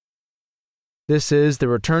This is the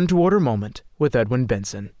Return to Order Moment with Edwin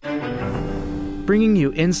Benson, bringing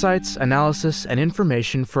you insights, analysis, and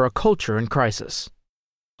information for a culture in crisis.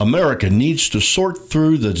 America needs to sort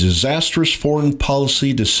through the disastrous foreign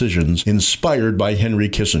policy decisions inspired by Henry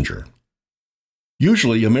Kissinger.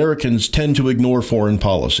 Usually, Americans tend to ignore foreign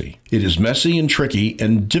policy. It is messy and tricky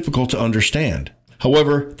and difficult to understand.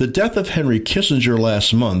 However, the death of Henry Kissinger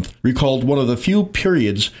last month recalled one of the few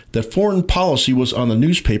periods that foreign policy was on the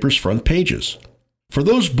newspaper's front pages. For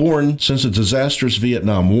those born since the disastrous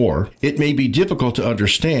Vietnam War, it may be difficult to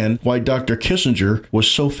understand why Dr. Kissinger was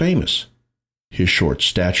so famous. His short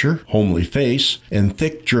stature, homely face, and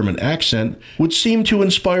thick German accent would seem to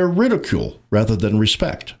inspire ridicule rather than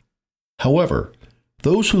respect. However,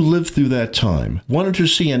 those who lived through that time wanted to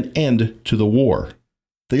see an end to the war.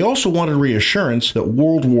 They also wanted reassurance that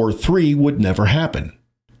World War III would never happen.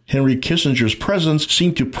 Henry Kissinger's presence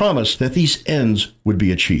seemed to promise that these ends would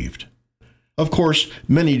be achieved. Of course,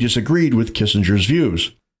 many disagreed with Kissinger's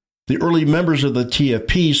views. The early members of the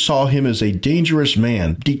TFP saw him as a dangerous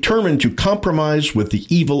man, determined to compromise with the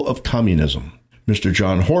evil of communism. Mr.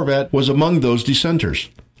 John Horvat was among those dissenters.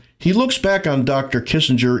 He looks back on Dr.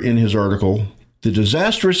 Kissinger in his article, "The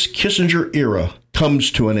Disastrous Kissinger Era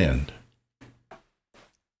Comes to an End."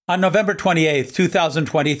 On November 28,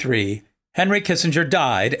 2023, Henry Kissinger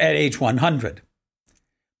died at age 100.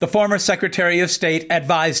 The former Secretary of State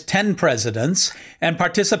advised 10 presidents and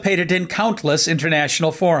participated in countless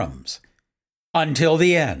international forums. Until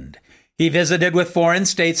the end, he visited with foreign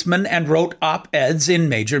statesmen and wrote op-eds in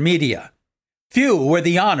major media. Few were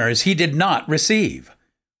the honors he did not receive.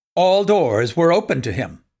 All doors were open to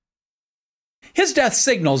him. His death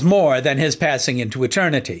signals more than his passing into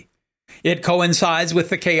eternity. It coincides with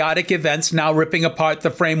the chaotic events now ripping apart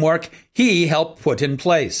the framework he helped put in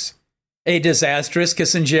place. A disastrous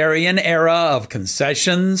Kissingerian era of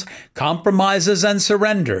concessions, compromises, and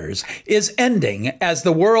surrenders is ending as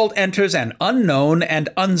the world enters an unknown and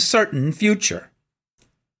uncertain future.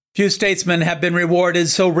 Few statesmen have been rewarded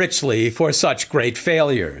so richly for such great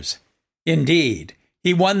failures. Indeed,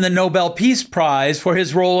 he won the Nobel Peace Prize for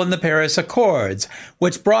his role in the Paris Accords,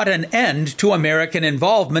 which brought an end to American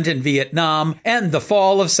involvement in Vietnam and the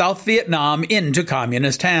fall of South Vietnam into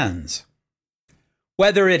communist hands.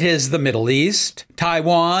 Whether it is the Middle East,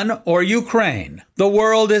 Taiwan, or Ukraine, the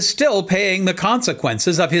world is still paying the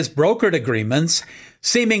consequences of his brokered agreements,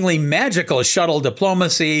 seemingly magical shuttle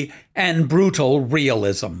diplomacy, and brutal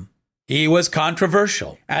realism. He was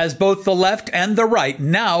controversial, as both the left and the right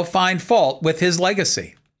now find fault with his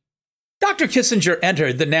legacy. Dr. Kissinger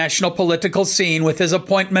entered the national political scene with his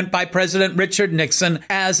appointment by President Richard Nixon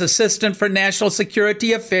as Assistant for National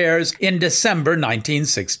Security Affairs in December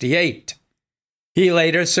 1968. He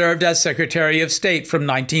later served as Secretary of State from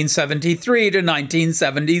 1973 to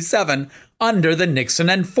 1977 under the Nixon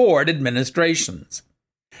and Ford administrations.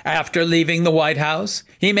 After leaving the White House,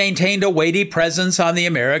 he maintained a weighty presence on the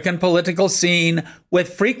American political scene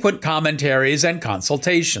with frequent commentaries and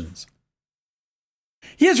consultations.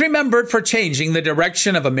 He is remembered for changing the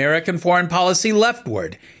direction of American foreign policy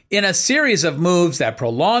leftward in a series of moves that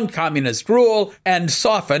prolonged communist rule and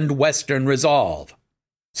softened Western resolve.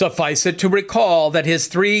 Suffice it to recall that his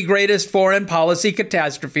three greatest foreign policy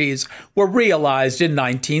catastrophes were realized in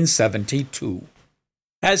 1972.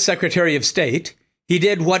 As Secretary of State, he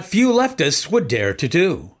did what few leftists would dare to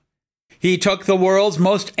do. He took the world's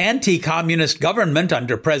most anti-communist government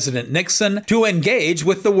under President Nixon to engage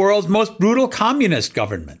with the world's most brutal communist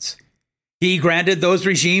governments. He granted those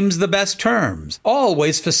regimes the best terms,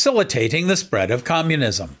 always facilitating the spread of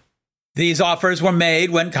communism. These offers were made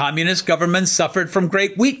when communist governments suffered from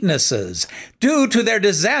great weaknesses due to their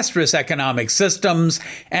disastrous economic systems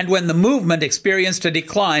and when the movement experienced a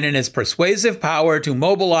decline in its persuasive power to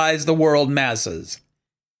mobilize the world masses.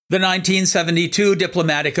 The 1972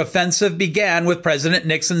 diplomatic offensive began with President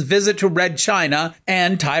Nixon's visit to Red China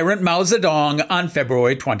and tyrant Mao Zedong on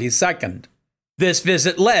February 22nd. This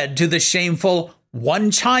visit led to the shameful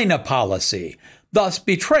One China policy, thus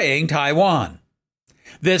betraying Taiwan.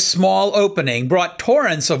 This small opening brought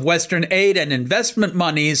torrents of Western aid and investment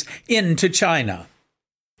monies into China.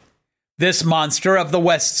 This monster of the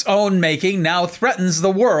West's own making now threatens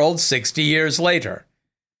the world 60 years later.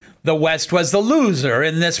 The West was the loser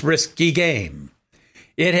in this risky game.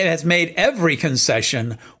 It has made every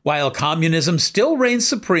concession, while communism still reigns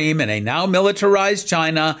supreme in a now militarized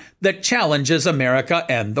China that challenges America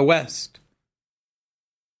and the West.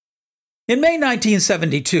 In May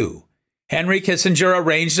 1972, Henry Kissinger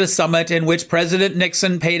arranged a summit in which President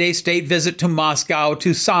Nixon paid a state visit to Moscow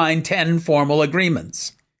to sign 10 formal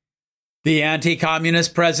agreements. The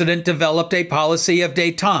anti-communist president developed a policy of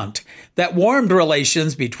détente that warmed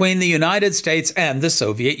relations between the United States and the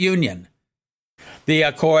Soviet Union. The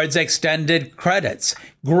accords extended credits,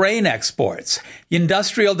 grain exports,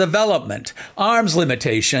 industrial development, arms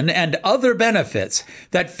limitation, and other benefits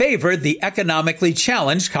that favored the economically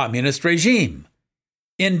challenged communist regime.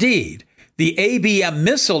 Indeed, the ABM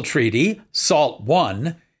Missile Treaty, SALT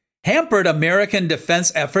I, hampered American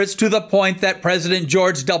defense efforts to the point that President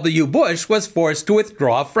George W. Bush was forced to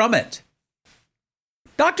withdraw from it.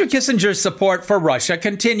 Dr. Kissinger's support for Russia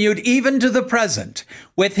continued even to the present,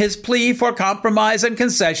 with his plea for compromise and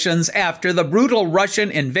concessions after the brutal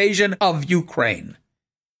Russian invasion of Ukraine.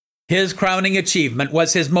 His crowning achievement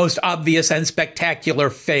was his most obvious and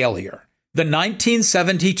spectacular failure, the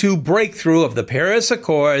 1972 breakthrough of the Paris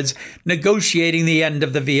Accords negotiating the end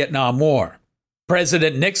of the Vietnam War.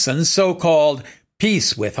 President Nixon's so-called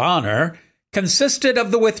peace with honor consisted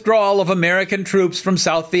of the withdrawal of American troops from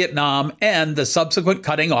South Vietnam and the subsequent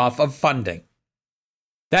cutting off of funding.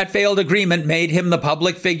 That failed agreement made him the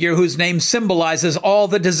public figure whose name symbolizes all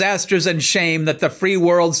the disasters and shame that the free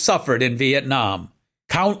world suffered in Vietnam.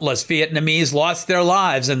 Countless Vietnamese lost their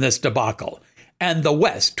lives in this debacle, and the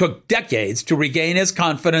West took decades to regain its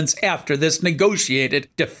confidence after this negotiated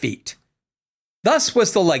defeat. Thus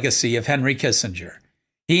was the legacy of Henry Kissinger.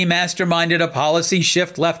 He masterminded a policy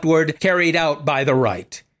shift leftward carried out by the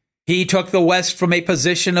right. He took the West from a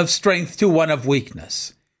position of strength to one of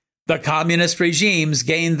weakness. The communist regimes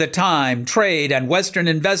gained the time, trade, and Western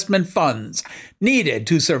investment funds needed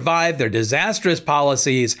to survive their disastrous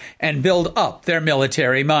policies and build up their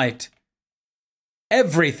military might.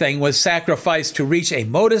 Everything was sacrificed to reach a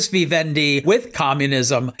modus vivendi with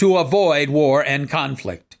communism to avoid war and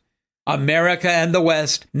conflict. America and the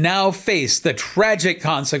West now face the tragic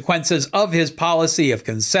consequences of his policy of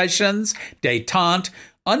concessions, détente,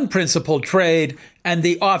 unprincipled trade, and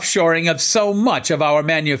the offshoring of so much of our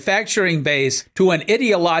manufacturing base to an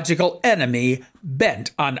ideological enemy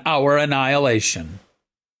bent on our annihilation.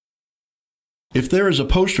 If there is a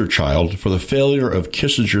poster child for the failure of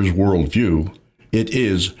Kissinger's worldview, it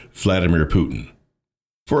is Vladimir Putin.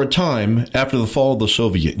 For a time, after the fall of the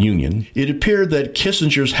Soviet Union, it appeared that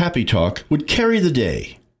Kissinger's happy talk would carry the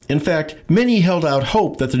day. In fact, many held out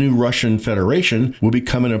hope that the new Russian Federation would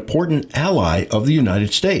become an important ally of the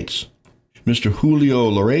United States. Mr. Julio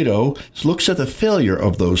Loredo looks at the failure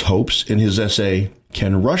of those hopes in his essay,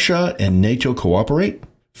 Can Russia and NATO Cooperate?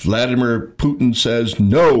 Vladimir Putin says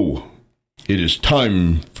no. It is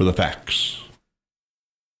time for the facts.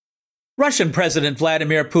 Russian President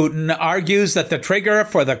Vladimir Putin argues that the trigger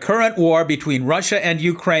for the current war between Russia and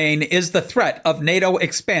Ukraine is the threat of NATO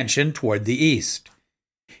expansion toward the east.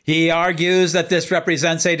 He argues that this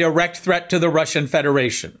represents a direct threat to the Russian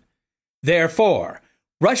Federation. Therefore,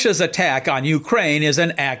 Russia's attack on Ukraine is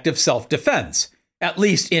an act of self-defense, at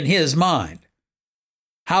least in his mind.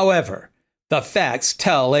 However, the facts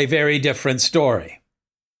tell a very different story.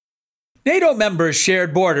 NATO members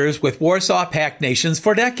shared borders with Warsaw Pact nations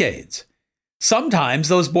for decades. Sometimes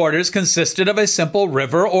those borders consisted of a simple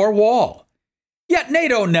river or wall. Yet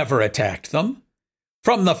NATO never attacked them.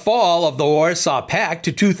 From the fall of the Warsaw Pact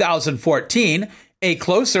to 2014, a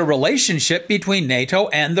closer relationship between NATO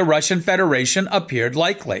and the Russian Federation appeared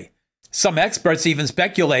likely. Some experts even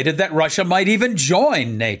speculated that Russia might even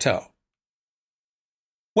join NATO.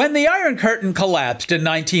 When the Iron Curtain collapsed in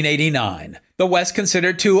 1989, the West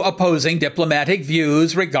considered two opposing diplomatic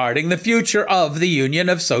views regarding the future of the Union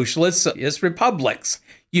of Socialist Republics,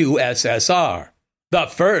 USSR. The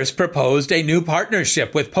first proposed a new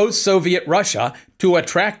partnership with post-Soviet Russia to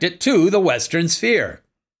attract it to the Western sphere.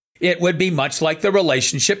 It would be much like the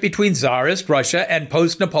relationship between Tsarist Russia and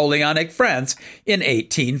post-Napoleonic France in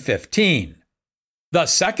 1815. The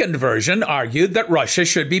second version argued that Russia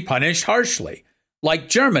should be punished harshly, like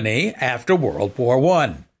Germany after World War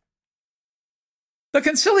I. The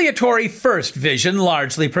conciliatory first vision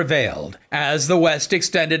largely prevailed, as the West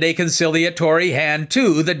extended a conciliatory hand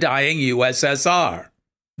to the dying USSR.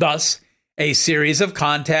 Thus, a series of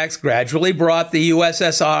contacts gradually brought the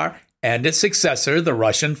USSR and its successor, the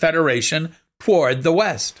Russian Federation, toward the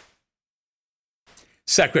West.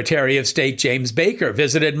 Secretary of State James Baker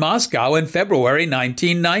visited Moscow in February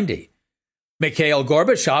 1990. Mikhail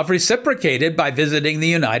Gorbachev reciprocated by visiting the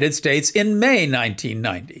United States in May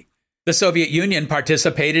 1990. The Soviet Union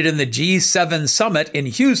participated in the G7 summit in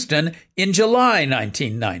Houston in July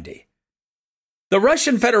 1990. The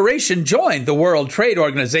Russian Federation joined the World Trade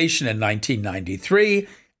Organization in 1993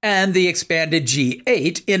 and the expanded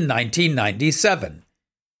G8 in 1997.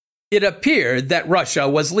 It appeared that Russia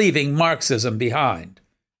was leaving Marxism behind.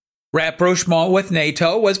 Rapprochement with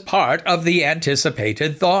NATO was part of the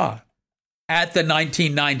anticipated thaw. At the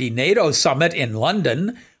 1990 NATO summit in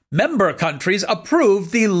London, member countries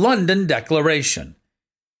approved the London Declaration.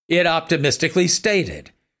 It optimistically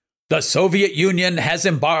stated, "The Soviet Union has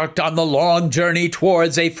embarked on the long journey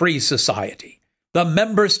towards a free society. The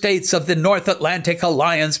member states of the North Atlantic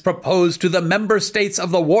Alliance propose to the member states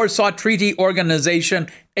of the Warsaw Treaty Organization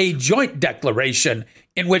a joint declaration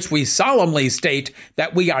in which we solemnly state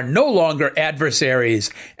that we are no longer adversaries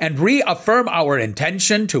and reaffirm our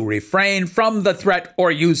intention to refrain from the threat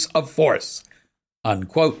or use of force."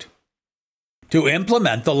 Unquote. To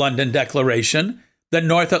implement the London Declaration, the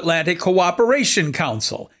North Atlantic Cooperation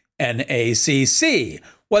Council, NACC,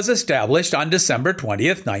 was established on December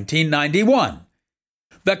 20th, 1991.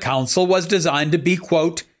 The council was designed to be,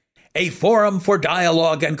 quote, "a forum for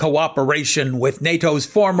dialogue and cooperation with NATO's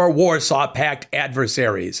former Warsaw Pact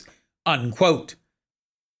adversaries," unquote.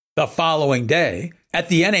 The following day, at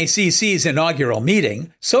the NACC's inaugural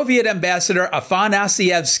meeting, Soviet Ambassador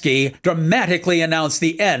Afanasievsky dramatically announced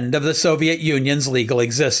the end of the Soviet Union's legal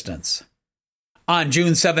existence. On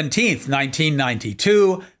June 17,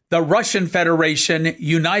 1992, the Russian Federation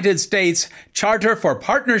United States Charter for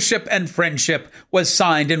Partnership and Friendship was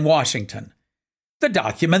signed in Washington. The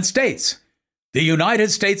document states, "The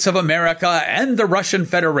United States of America and the Russian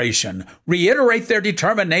Federation reiterate their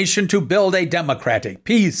determination to build a democratic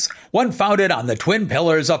peace, one founded on the twin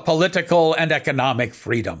pillars of political and economic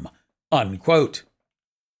freedom." Unquote.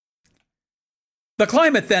 The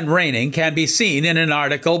climate then reigning can be seen in an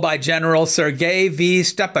article by General Sergei V.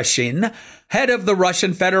 Stepashin, head of the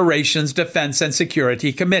Russian Federation's Defense and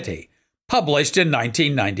Security Committee, published in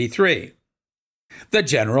 1993. The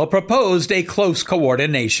general proposed a close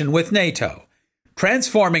coordination with NATO,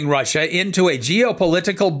 transforming Russia into a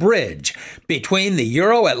geopolitical bridge between the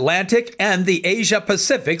Euro-Atlantic and the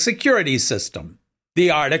Asia-Pacific security system.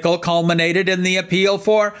 The article culminated in the appeal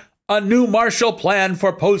for a new Marshall Plan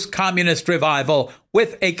for post-communist revival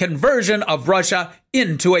with a conversion of Russia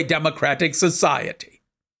into a democratic society.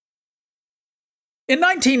 In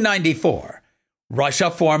 1994,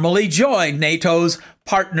 Russia formally joined NATO's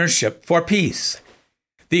Partnership for Peace.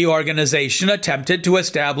 The organization attempted to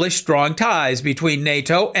establish strong ties between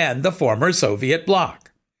NATO and the former Soviet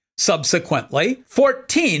bloc. Subsequently,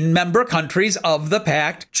 14 member countries of the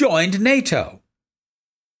pact joined NATO.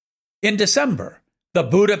 In December, the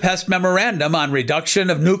Budapest Memorandum on Reduction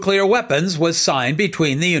of Nuclear Weapons was signed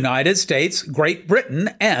between the United States, Great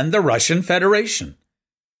Britain, and the Russian Federation.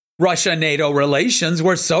 Russia-NATO relations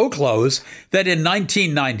were so close that in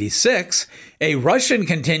 1996, a Russian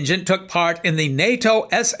contingent took part in the NATO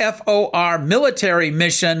SFOR military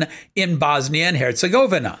mission in Bosnia and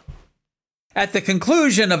Herzegovina. At the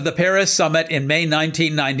conclusion of the Paris summit in May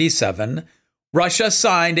 1997, Russia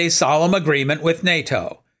signed a solemn agreement with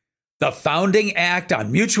NATO, the founding act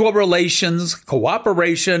on mutual relations,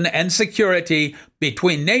 cooperation, and security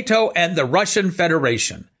between NATO and the Russian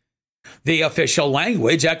Federation. The official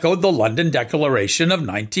language echoed the London Declaration of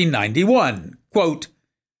 1991, quote,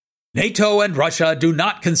 "NATO and Russia do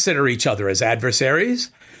not consider each other as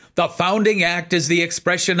adversaries. The founding act is the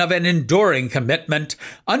expression of an enduring commitment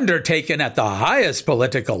undertaken at the highest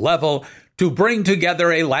political level to bring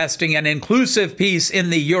together a lasting and inclusive peace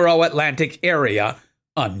in the Euro-Atlantic area,"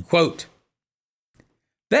 unquote.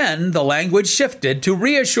 Then the language shifted to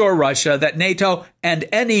reassure Russia that NATO and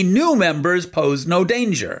any new members pose no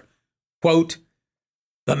danger. Quote,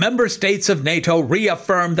 "The member states of NATO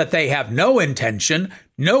reaffirm that they have no intention,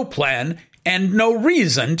 no plan, and no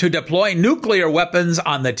reason to deploy nuclear weapons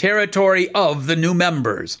on the territory of the new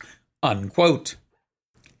members," unquote.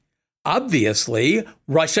 Obviously,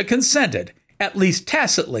 Russia consented, at least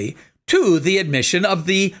tacitly, to the admission of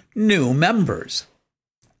the new members.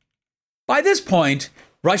 By this point,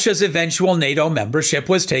 Russia's eventual NATO membership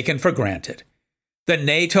was taken for granted. The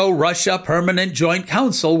NATO-Russia Permanent Joint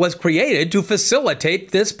Council was created to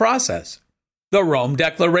facilitate this process. The Rome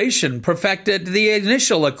Declaration perfected the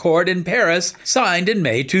initial accord in Paris, signed in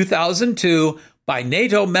May 2002 by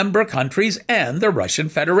NATO member countries and the Russian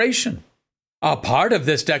Federation. A part of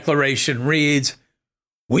this declaration reads,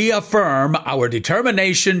 "We affirm our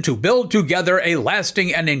determination to build together a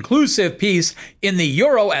lasting and inclusive peace in the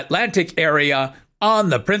Euro-Atlantic area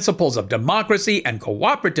on the principles of democracy and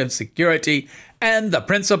cooperative security, and the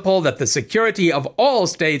principle that the security of all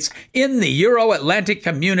states in the Euro-Atlantic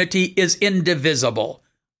community is indivisible,"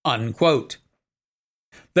 unquote.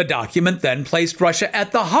 The document then placed Russia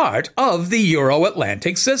at the heart of the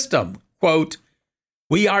Euro-Atlantic system. Quote,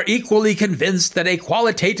 "We are equally convinced that a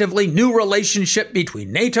qualitatively new relationship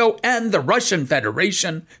between NATO and the Russian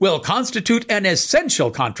Federation will constitute an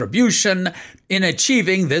essential contribution in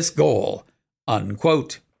achieving this goal,"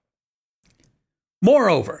 unquote.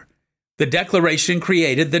 Moreover, the declaration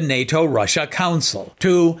created the NATO-Russia Council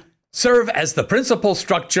to serve as the principal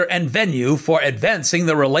structure and venue for advancing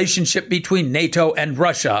the relationship between NATO and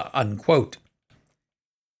Russia, unquote.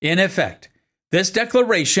 In effect, this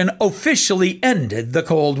declaration officially ended the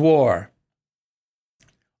Cold War.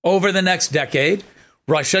 Over the next decade,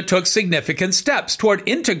 Russia took significant steps toward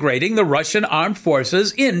integrating the Russian armed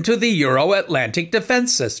forces into the Euro-Atlantic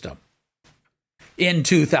defense system. In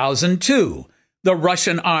 2002, the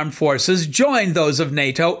Russian armed forces joined those of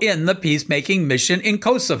NATO in the peacemaking mission in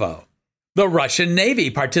Kosovo. The Russian Navy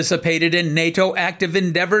participated in NATO active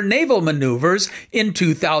endeavor naval maneuvers in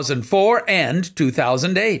 2004 and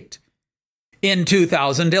 2008. In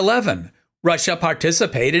 2011, Russia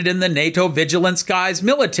participated in the NATO Vigilant Skies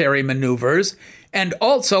military maneuvers and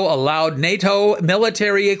also allowed NATO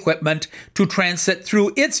military equipment to transit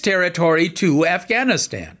through its territory to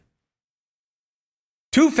Afghanistan.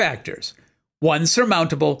 Two factors, one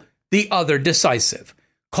surmountable, the other decisive,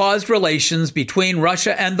 caused relations between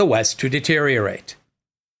Russia and the West to deteriorate.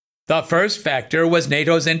 The first factor was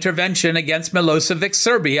NATO's intervention against Milosevic's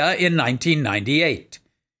Serbia in 1998.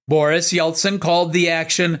 Boris Yeltsin called the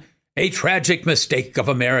action a tragic mistake of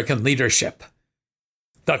American leadership.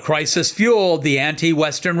 The crisis fueled the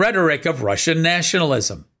anti-Western rhetoric of Russian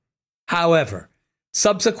nationalism. However,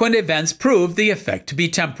 subsequent events proved the effect to be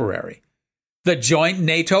temporary. The joint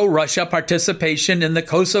NATO-Russia participation in the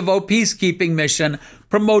Kosovo peacekeeping mission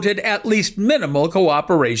promoted at least minimal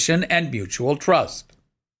cooperation and mutual trust.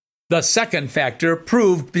 The second factor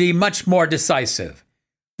proved to be much more decisive: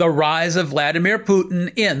 the rise of Vladimir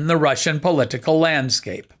Putin in the Russian political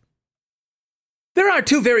landscape. There are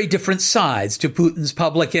two very different sides to Putin's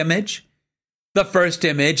public image. The first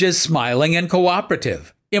image is smiling and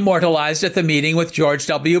cooperative, immortalized at the meeting with George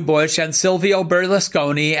W. Bush and Silvio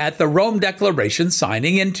Berlusconi at the Rome Declaration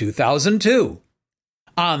signing in 2002.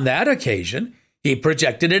 On that occasion, he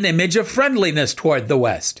projected an image of friendliness toward the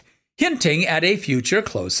West, hinting at a future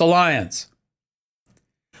close alliance.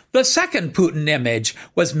 The second Putin image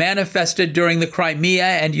was manifested during the Crimea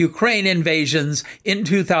and Ukraine invasions in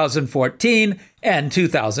 2014 and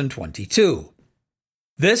 2022.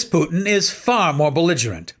 This Putin is far more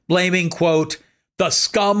belligerent, blaming, quote, the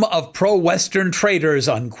scum of pro-Western traitors,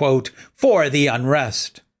 unquote, for the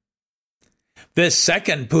unrest. This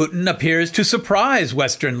second Putin appears to surprise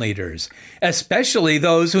Western leaders, especially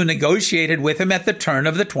those who negotiated with him at the turn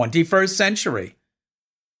of the 21st century.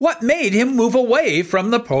 What made him move away from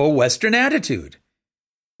the pro-Western attitude?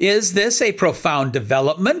 Is this a profound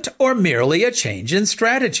development or merely a change in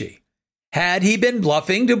strategy? Had he been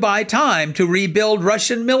bluffing to buy time to rebuild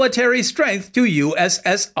Russian military strength to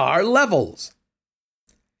USSR levels?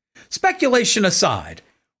 Speculation aside,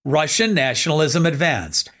 Russian nationalism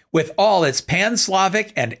advanced, with all its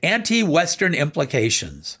pan-Slavic and anti-Western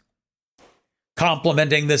implications.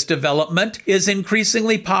 Complementing this development is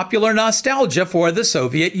increasingly popular nostalgia for the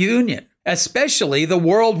Soviet Union, especially the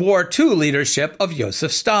World War II leadership of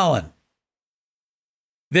Joseph Stalin.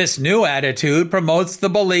 This new attitude promotes the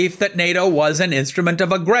belief that NATO was an instrument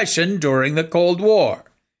of aggression during the Cold War.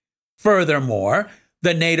 Furthermore,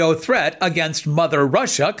 the NATO threat against Mother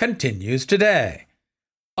Russia continues today.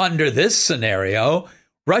 Under this scenario,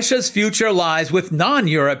 Russia's future lies with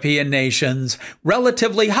non-European nations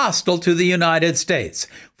relatively hostile to the United States,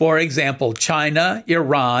 for example, China,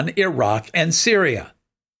 Iran, Iraq, and Syria.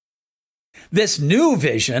 This new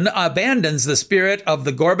vision abandons the spirit of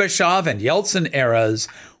the Gorbachev and Yeltsin eras,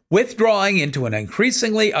 withdrawing into an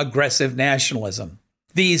increasingly aggressive nationalism.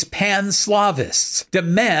 These pan-Slavists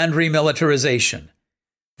demand remilitarization.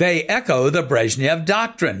 They echo the Brezhnev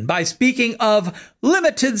Doctrine by speaking of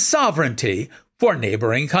limited sovereignty for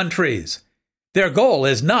neighboring countries. Their goal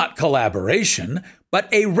is not collaboration,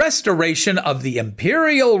 but a restoration of the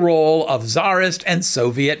imperial role of Tsarist and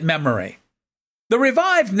Soviet memory. The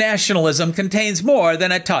revived nationalism contains more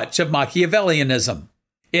than a touch of Machiavellianism.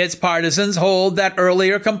 Its partisans hold that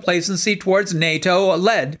earlier complacency towards NATO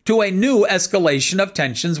led to a new escalation of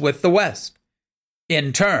tensions with the West.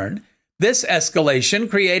 In turn, this escalation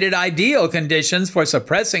created ideal conditions for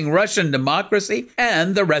suppressing Russian democracy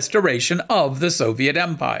and the restoration of the Soviet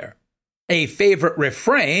Empire. A favorite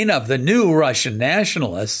refrain of the new Russian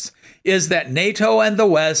nationalists is that NATO and the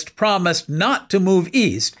West promised not to move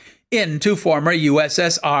east into former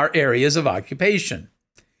USSR areas of occupation.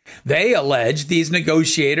 They allege these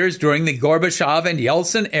negotiators during the Gorbachev and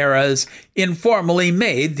Yeltsin eras informally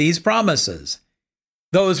made these promises.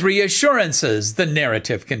 Those reassurances, the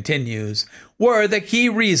narrative continues, were the key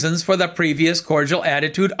reasons for the previous cordial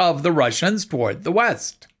attitude of the Russians toward the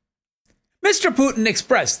West. Mr. Putin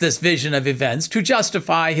expressed this vision of events to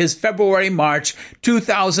justify his February-March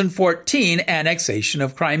 2014 annexation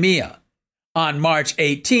of Crimea. On March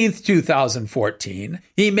 18, 2014,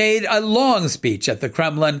 he made a long speech at the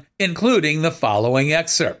Kremlin, including the following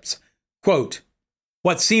excerpts. Quote,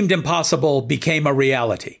 "What seemed impossible became a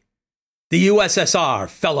reality. The USSR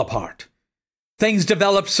fell apart. Things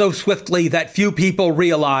developed so swiftly that few people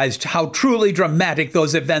realized how truly dramatic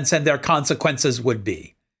those events and their consequences would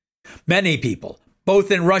be. Many people,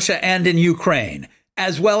 both in Russia and in Ukraine,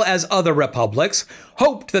 as well as other republics,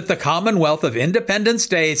 hoped that the Commonwealth of Independent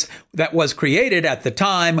States that was created at the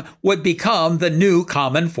time would become the new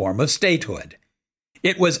common form of statehood.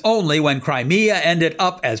 It was only when Crimea ended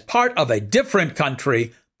up as part of a different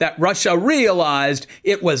country that Russia realized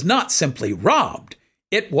it was not simply robbed,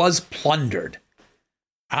 it was plundered.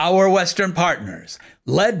 Our Western partners,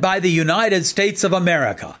 led by the United States of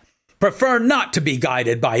America, prefer not to be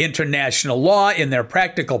guided by international law in their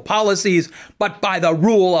practical policies, but by the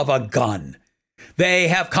rule of a gun. They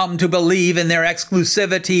have come to believe in their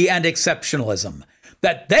exclusivity and exceptionalism,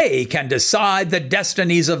 that they can decide the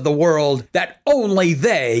destinies of the world, that only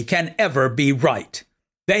they can ever be right.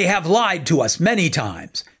 They have lied to us many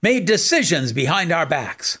times, made decisions behind our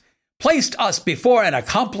backs, placed us before an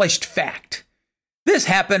accomplished fact. This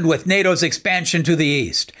happened with NATO's expansion to the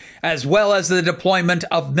east, as well as the deployment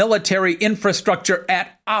of military infrastructure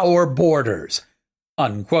at our borders."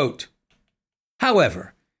 Unquote.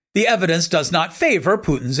 However, the evidence does not favor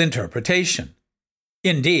Putin's interpretation.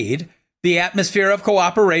 Indeed, the atmosphere of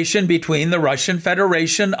cooperation between the Russian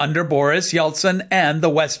Federation under Boris Yeltsin and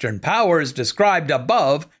the Western powers described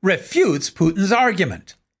above refutes Putin's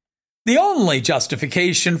argument. The only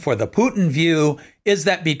justification for the Putin view is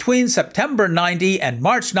that between September 90 and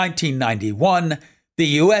March 1991,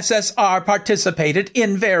 the USSR participated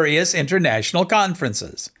in various international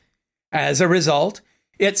conferences. As a result,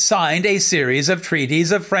 it signed a series of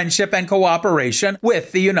treaties of friendship and cooperation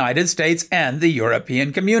with the United States and the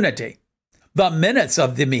European community. The minutes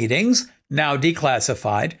of the meetings, now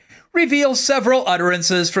declassified, reveal several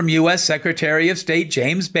utterances from U.S. Secretary of State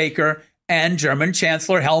James Baker and German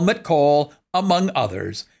Chancellor Helmut Kohl, among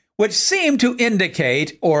others, which seem to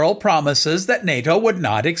indicate oral promises that NATO would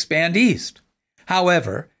not expand east.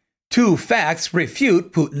 However, two facts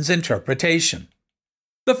refute Putin's interpretation.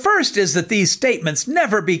 The first is that these statements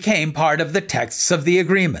never became part of the texts of the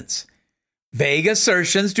agreements. Vague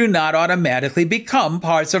assertions do not automatically become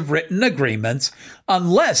parts of written agreements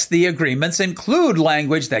unless the agreements include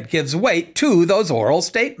language that gives weight to those oral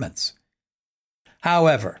statements.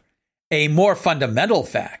 However, a more fundamental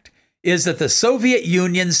fact is that the Soviet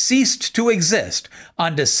Union ceased to exist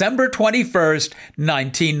on December 21,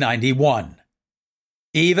 1991.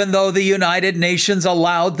 Even though the United Nations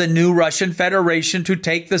allowed the new Russian Federation to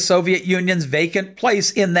take the Soviet Union's vacant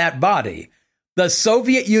place in that body, the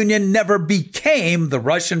Soviet Union never became the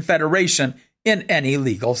Russian Federation in any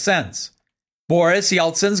legal sense. Boris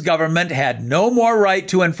Yeltsin's government had no more right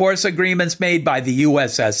to enforce agreements made by the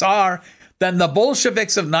USSR than the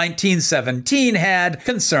Bolsheviks of 1917 had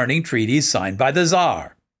concerning treaties signed by the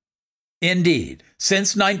Tsar. Indeed,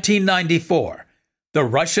 since 1994, the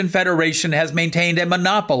Russian Federation has maintained a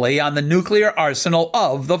monopoly on the nuclear arsenal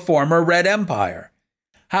of the former Red Empire.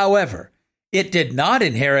 However, it did not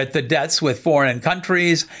inherit the debts with foreign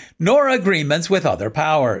countries, nor agreements with other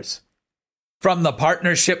powers. From the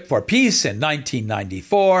Partnership for Peace in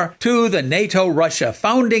 1994, to the NATO-Russia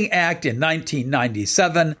Founding Act in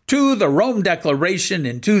 1997, to the Rome Declaration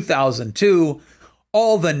in 2002,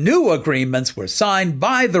 all the new agreements were signed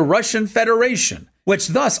by the Russian Federation, which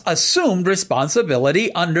thus assumed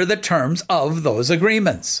responsibility under the terms of those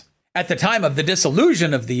agreements. At the time of the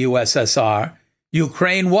dissolution of the USSR,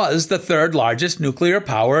 Ukraine was the third largest nuclear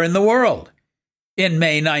power in the world. In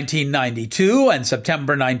May 1992 and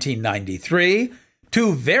September 1993,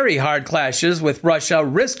 two very hard clashes with Russia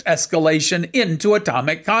risked escalation into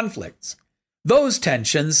atomic conflicts. Those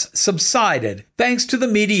tensions subsided thanks to the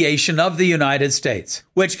mediation of the United States,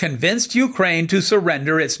 which convinced Ukraine to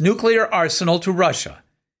surrender its nuclear arsenal to Russia.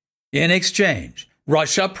 In exchange,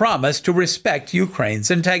 Russia promised to respect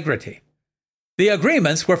Ukraine's integrity. The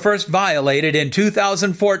agreements were first violated in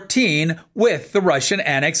 2014 with the Russian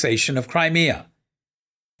annexation of Crimea.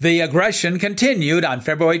 The aggression continued on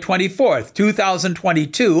February 24,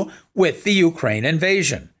 2022, with the Ukraine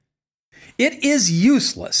invasion. It is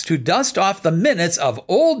useless to dust off the minutes of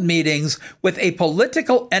old meetings with a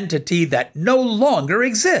political entity that no longer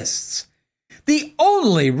exists. The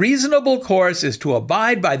only reasonable course is to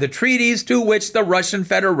abide by the treaties to which the Russian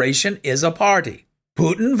Federation is a party.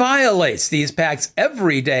 Putin violates these pacts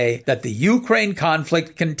every day that the Ukraine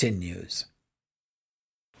conflict continues.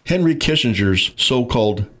 Henry Kissinger's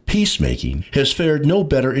so-called peacemaking has fared no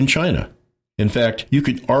better in China. In fact, you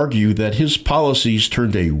could argue that his policies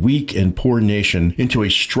turned a weak and poor nation into a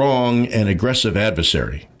strong and aggressive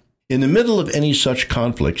adversary. In the middle of any such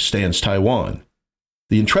conflict stands Taiwan.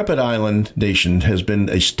 The intrepid island nation has been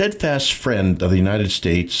a steadfast friend of the United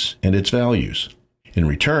States and its values. In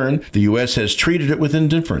return, the U.S. has treated it with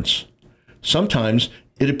indifference. Sometimes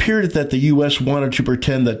it appeared that the U.S. wanted to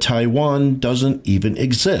pretend that Taiwan doesn't even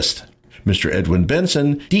exist. Mr. Edwin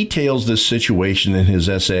Benson details this situation in his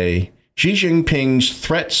essay, Xi Jinping's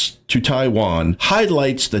Threats to Taiwan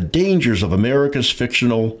Highlights the Dangers of America's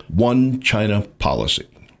Fictional One China Policy.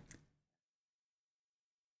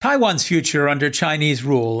 Taiwan's future under Chinese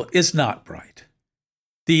rule is not bright.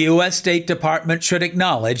 The U.S. State Department should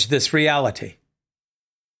acknowledge this reality.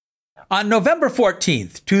 On November 14,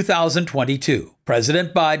 2022,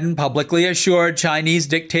 President Biden publicly assured Chinese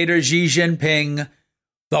dictator Xi Jinping,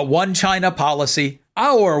 "The One China policy,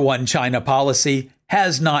 our One China policy,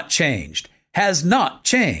 has not changed.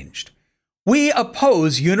 We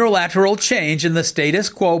oppose unilateral change in the status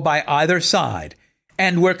quo by either side,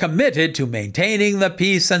 and we're committed to maintaining the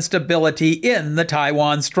peace and stability in the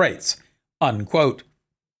Taiwan Straits." Unquote.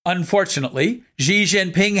 Unfortunately, Xi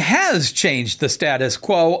Jinping has changed the status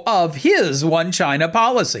quo of his One China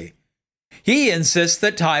policy. He insists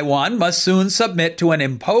that Taiwan must soon submit to an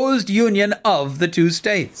imposed union of the two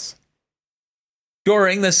states.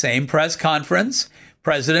 During the same press conference,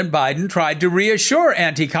 President Biden tried to reassure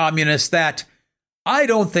anti-communists that, "I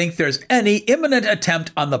don't think there's any imminent attempt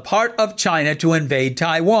on the part of China to invade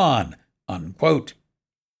Taiwan." Unquote.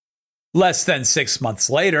 Less than 6 months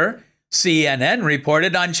later, CNN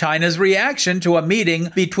reported on China's reaction to a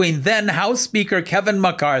meeting between then House Speaker Kevin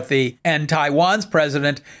McCarthy and Taiwan's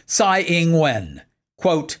President Tsai Ing-wen.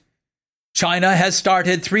 Quote, "China has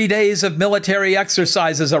started 3 days of military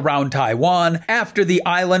exercises around Taiwan after the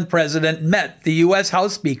island president met the U.S.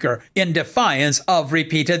 House Speaker in defiance of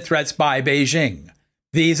repeated threats by Beijing.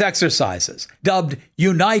 These exercises, dubbed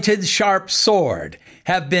United Sharp Sword,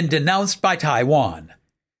 have been denounced by Taiwan.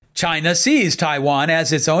 China sees Taiwan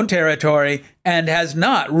as its own territory and has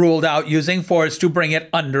not ruled out using force to bring it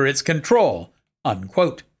under its control."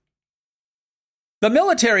 Unquote. The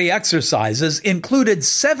military exercises included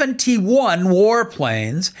 71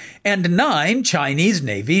 warplanes and 9 Chinese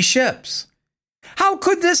Navy ships. How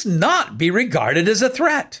could this not be regarded as a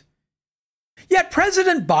threat? Yet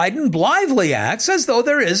President Biden blithely acts as though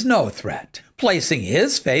there is no threat, placing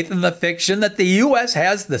his faith in the fiction that the U.S.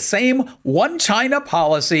 has the same one China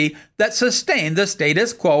policy that sustained the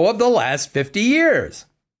status quo of the last 50 years.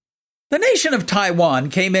 The nation of Taiwan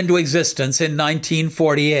came into existence in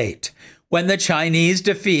 1948, when the Chinese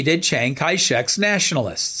defeated Chiang Kai-shek's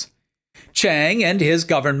nationalists. Chiang and his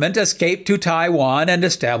government escaped to Taiwan and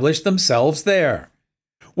established themselves there.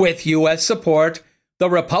 With U.S. support, the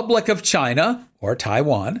Republic of China, or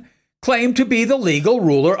Taiwan, claimed to be the legal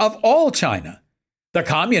ruler of all China. The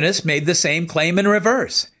communists made the same claim in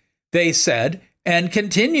reverse. They said, and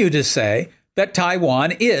continue to say, that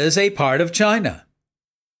Taiwan is a part of China.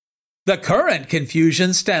 The current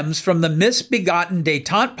confusion stems from the misbegotten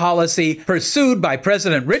détente policy pursued by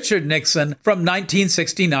President Richard Nixon from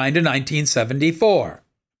 1969 to 1974.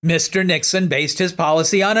 Mr. Nixon based his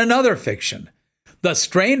policy on another fiction, the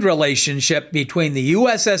strained relationship between the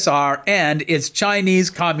USSR and its Chinese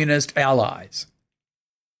communist allies.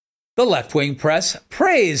 The left-wing press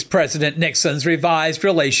praised President Nixon's revised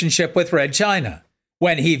relationship with Red China.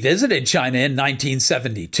 When he visited China in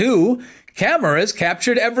 1972, cameras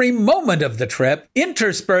captured every moment of the trip,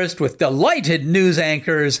 interspersed with delighted news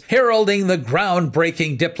anchors heralding the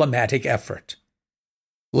groundbreaking diplomatic effort.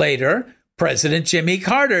 Later, President Jimmy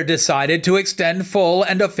Carter decided to extend full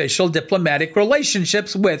and official diplomatic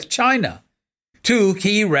relationships with China. 2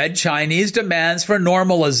 key Red Chinese demands for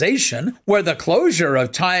normalization were the closure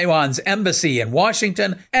of Taiwan's embassy in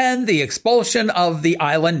Washington and the expulsion of the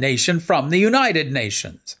island nation from the United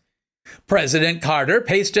Nations. President Carter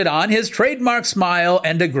pasted on his trademark smile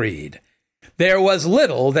and agreed. There was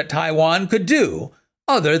little that Taiwan could do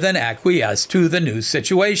other than acquiesce to the new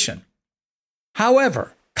situation.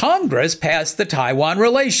 However, Congress passed the Taiwan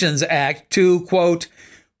Relations Act to, quote,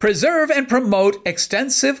 preserve and promote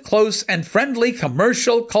extensive, close, and friendly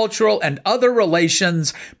commercial, cultural, and other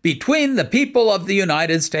relations between the people of the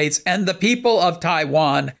United States and the people of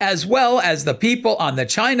Taiwan, as well as the people on the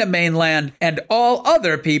China mainland and all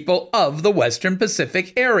other people of the Western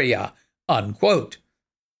Pacific area, unquote.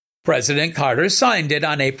 President Carter signed it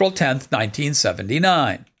on April 10,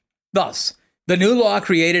 1979. Thus, The new law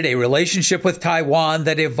created a relationship with Taiwan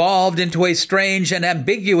that evolved into a strange and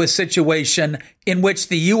ambiguous situation in which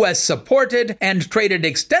the U.S. supported and traded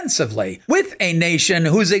extensively with a nation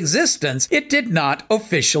whose existence it did not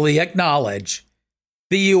officially acknowledge.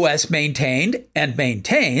 The U.S. maintained and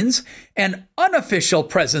maintains an unofficial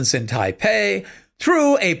presence in Taipei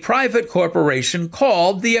through a private corporation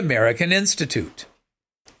called the American Institute.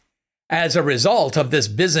 As a result of this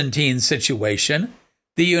Byzantine situation,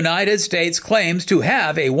 the United States claims to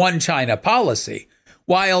have a one-China policy,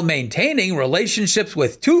 while maintaining relationships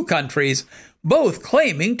with two countries, both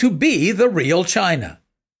claiming to be the real China.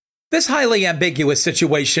 This highly ambiguous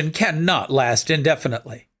situation cannot last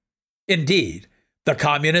indefinitely. Indeed, the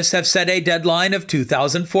Communists have set a deadline of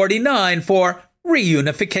 2049 for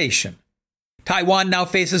reunification. Taiwan now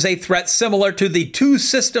faces a threat similar to the two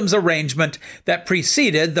systems arrangement that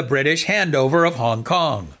preceded the British handover of Hong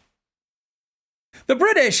Kong. The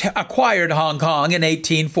British acquired Hong Kong in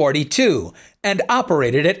 1842 and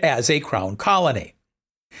operated it as a crown colony.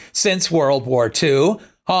 Since World War II,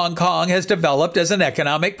 Hong Kong has developed as an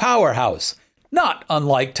economic powerhouse, not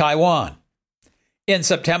unlike Taiwan. In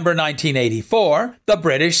September 1984, the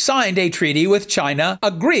British signed a treaty with China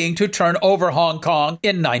agreeing to turn over Hong Kong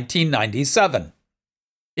in 1997.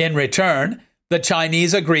 In return, the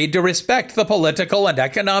Chinese agreed to respect the political and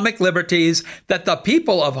economic liberties that the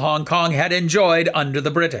people of Hong Kong had enjoyed under the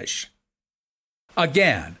British.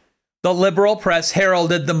 Again, the liberal press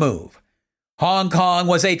heralded the move. Hong Kong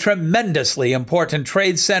was a tremendously important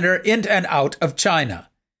trade center in and out of China.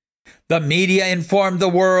 The media informed the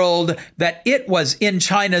world that it was in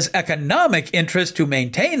China's economic interest to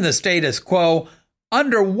maintain the status quo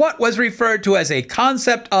under what was referred to as a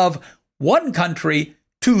concept of one country,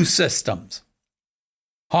 two systems.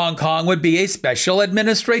 Hong Kong would be a special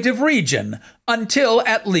administrative region until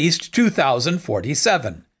at least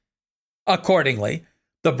 2047. Accordingly,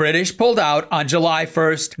 the British pulled out on July 1,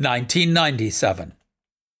 1997.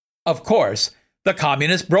 Of course, the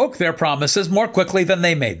Communists broke their promises more quickly than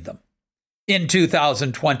they made them. In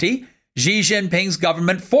 2020, Xi Jinping's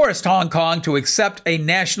government forced Hong Kong to accept a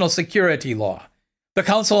national security law. The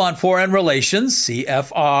Council on Foreign Relations,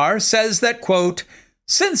 CFR, says that, quote,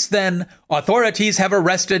 "Since then, authorities have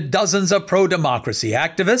arrested dozens of pro-democracy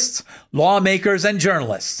activists, lawmakers, and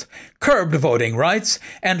journalists, curbed voting rights,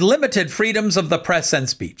 and limited freedoms of the press and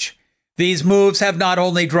speech. These moves have not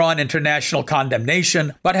only drawn international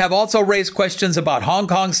condemnation, but have also raised questions about Hong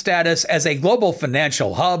Kong's status as a global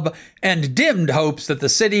financial hub and dimmed hopes that the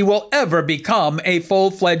city will ever become a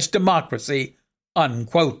full-fledged democracy,"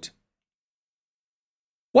 unquote.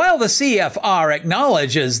 While the CFR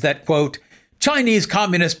acknowledges that, quote, "Chinese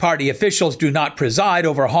Communist Party officials do not preside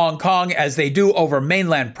over Hong Kong as they do over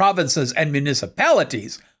mainland provinces and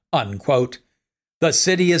municipalities," unquote, the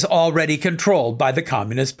city is already controlled by the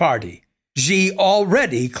Communist Party. Xi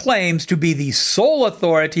already claims to be the sole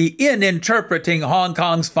authority in interpreting Hong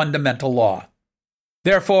Kong's fundamental law.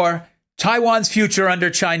 Therefore, Taiwan's future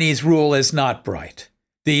under Chinese rule is not bright.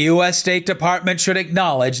 The U.S. State Department should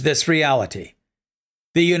acknowledge this reality.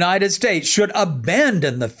 The United States should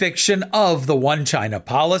abandon the fiction of the One China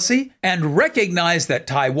policy and recognize that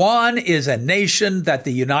Taiwan is a nation that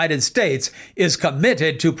the United States is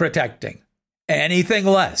committed to protecting. Anything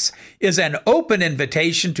less is an open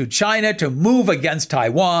invitation to China to move against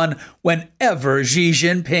Taiwan whenever Xi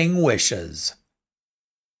Jinping wishes.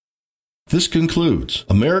 This concludes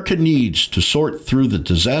America Needs to Sort Through the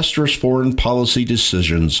Disastrous Foreign Policy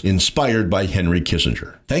Decisions Inspired by Henry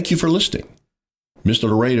Kissinger. Thank you for listening. Mr.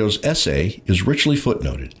 Laredo's essay is richly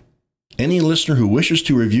footnoted. Any listener who wishes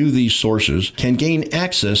to review these sources can gain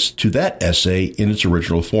access to that essay in its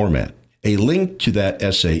original format. A link to that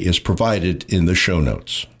essay is provided in the show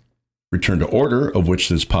notes. Return to Order, of which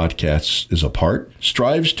this podcast is a part,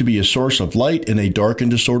 strives to be a source of light in a dark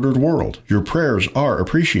and disordered world. Your prayers are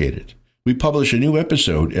appreciated. We publish a new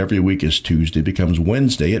episode every week as Tuesday becomes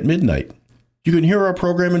Wednesday at midnight. You can hear our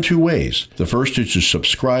program in two ways. The first is to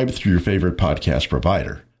subscribe through your favorite podcast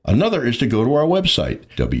provider. Another is to go to our website,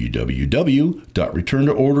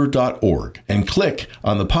 www.returntoorder.org, and click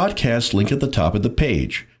on the podcast link at the top of the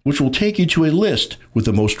page, which will take you to a list with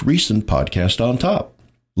the most recent podcast on top.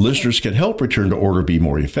 Listeners can help Return to Order be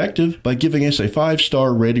more effective by giving us a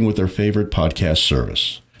 5-star rating with their favorite podcast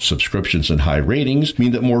service. Subscriptions and high ratings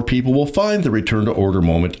mean that more people will find the Return to Order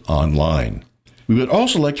moment online. We would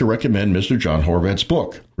also like to recommend Mr. John Horvat's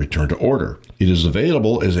book, Return to Order. It is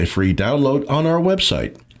available as a free download on our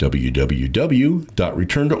website,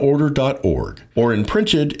 www.returntoorder.org, or in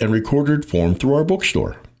printed and recorded form through our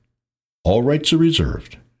bookstore. All rights are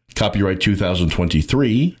reserved. Copyright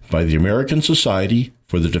 2023 by the American Society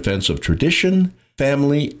for the Defense of Tradition,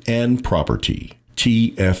 Family, and Property,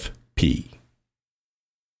 TFP.